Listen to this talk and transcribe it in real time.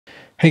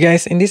Hey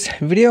guys, in this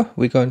video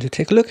we're going to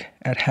take a look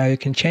at how you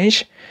can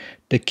change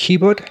the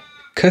keyboard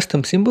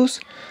custom symbols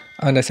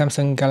on the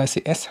Samsung Galaxy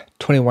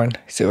S21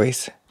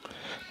 series.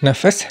 Now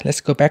first,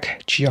 let's go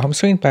back to your home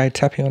screen by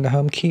tapping on the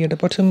home key at the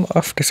bottom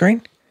of the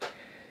screen.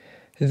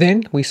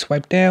 Then we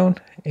swipe down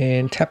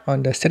and tap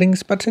on the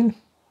settings button.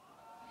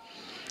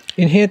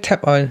 In here,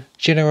 tap on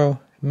general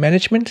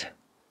management.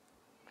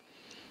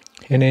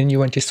 And then you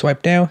want to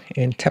swipe down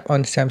and tap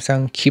on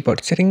Samsung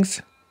keyboard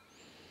settings.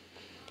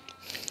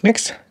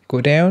 Next, go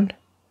down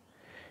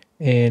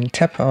and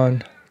tap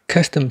on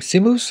custom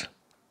symbols.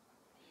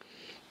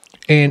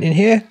 And in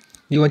here,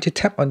 you want to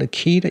tap on the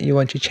key that you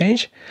want to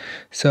change.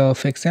 So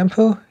for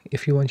example,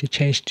 if you want to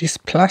change this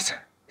plus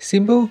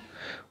symbol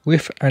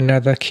with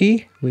another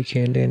key, we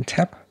can then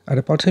tap at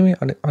the bottom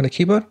on the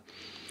keyboard.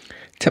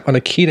 Tap on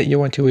the key that you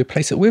want to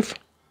replace it with.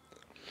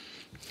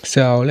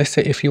 So let's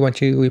say if you want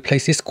to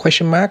replace this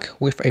question mark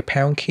with a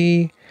pound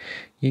key,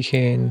 you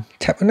can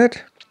tap on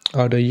it.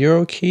 Or the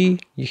euro key,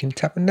 you can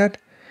tap on that.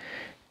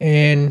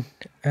 And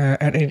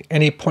at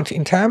any point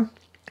in time,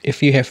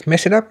 if you have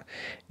messed it up,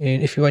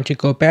 and if you want to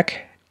go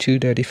back to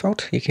the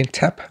default, you can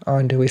tap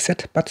on the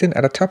reset button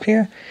at the top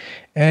here,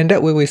 and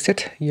that will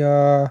reset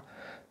your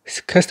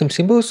custom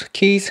symbols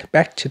keys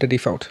back to the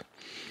default.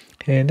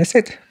 And that's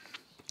it.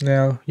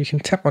 Now you can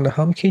tap on the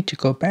home key to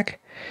go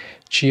back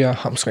to your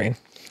home screen.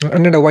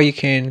 Another way you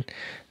can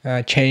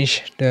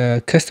change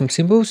the custom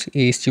symbols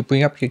is to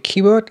bring up your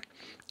keyboard,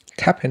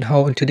 tap and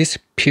hold into this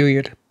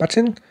period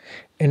button,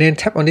 and then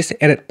tap on this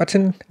edit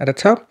button at the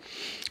top,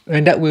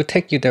 and that will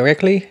take you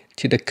directly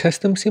to the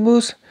custom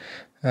symbols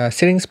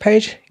settings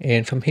page.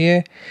 And from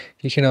here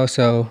you can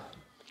also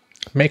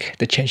make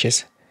the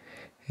changes.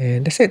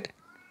 And that's it.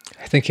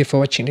 Thank you for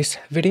watching this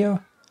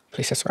video.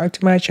 Please subscribe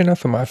to my channel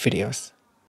for more videos.